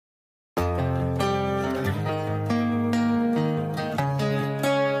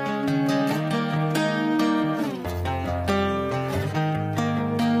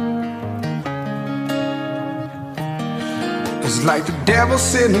It's like the devil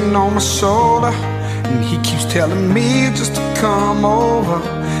sitting on my shoulder, and he keeps telling me just to come over.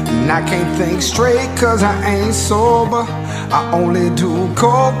 And I can't think straight cause I ain't sober. I only do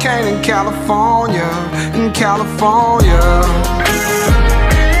cocaine in California, in California,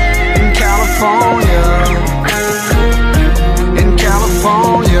 in California, in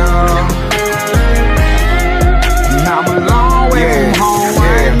California. And I'm a long way from home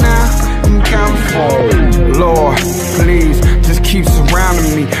right now, in California. Lord, please, just keep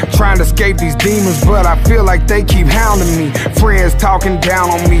surrounding me. Trying to escape these demons, but I feel like they keep hounding me. Friends talking down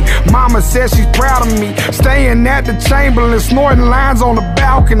on me. Mama says she's proud of me. Staying at the Chamberlain, snorting lines on the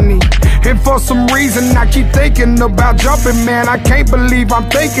balcony. And for some reason I keep thinking about jumping, man. I can't believe I'm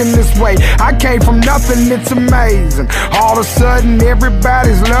thinking this way. I came from nothing, it's amazing. All of a sudden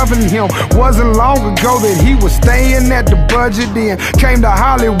everybody's loving him. Wasn't long ago that he was staying at the Budget Inn. Came to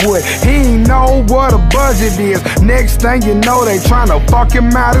Hollywood, he ain't know what a budget is. Next thing you know, they tryna fuck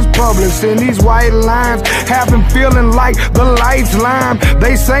him out as Publix. And these white lines have him feeling like the lights lime.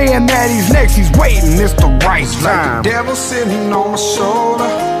 They saying that he's next, he's waiting, it's the right time. Like the devil sitting on my shoulder,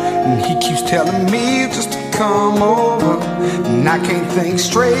 and he keeps telling me just to come over. And I can't think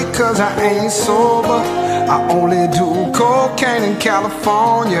straight cause I ain't sober. I only do cocaine in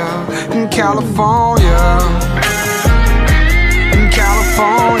California, in California, in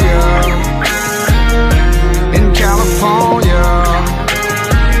California, in California.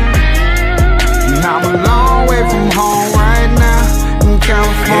 And I'm a long way from home right now, in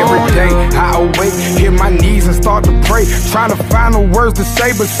California. Every day I awake, hit my knees and start to pray, trying to find the words to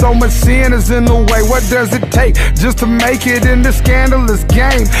say, but so much sin is in the way. What does it take just to make it in this scandalous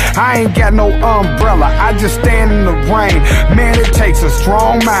game? I ain't got no umbrella, I just stand in the rain. Man, it takes a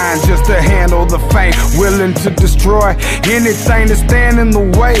strong mind just to handle the fame, willing to destroy anything that stand in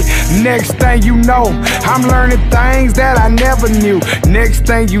the way. Next thing you know, I'm learning things that I never knew. Next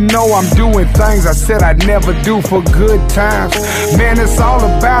thing you know, I'm doing things I said I'd never do for good times. Man, it's all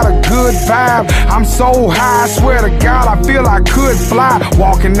about a good vibe. I'm so high, I swear to God, I feel I could fly.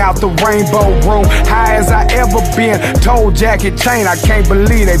 Walking out the rainbow room, high as I ever been. Told jacket chain, I can't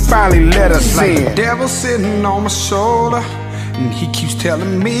believe they finally let us in. Like the devil sitting on my shoulder, and he keeps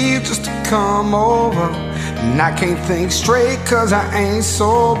telling me just to come over. And I can't think straight cause I ain't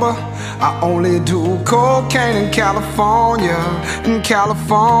sober. I only do cocaine in California, in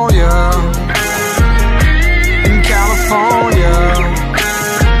California, in California,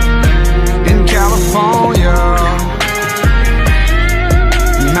 in California.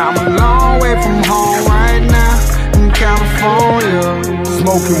 And I'm a long way from home right now, in California.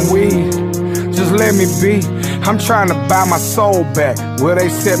 Smoking weed, just let me be. I'm trying to buy my soul back, will they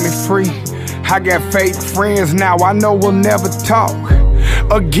set me free? I got fake friends now, I know we'll never talk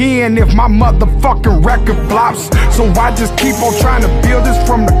again if my motherfucking record flops. So I just keep on trying to build this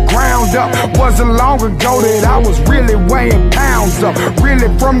from the ground up. Wasn't long ago that I was really weighing pounds up, really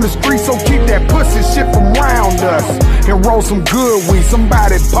from the street, so keep that pussy shit from round us. And roll some good weed,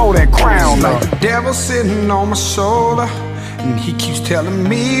 somebody pull that crown up. Like the devil sitting on my shoulder, and he keeps telling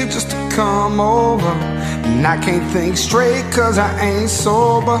me just to come over. And I can't think straight cause I ain't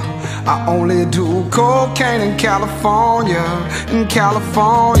sober. I only do cocaine in California, in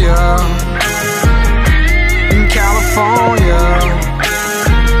California, in California.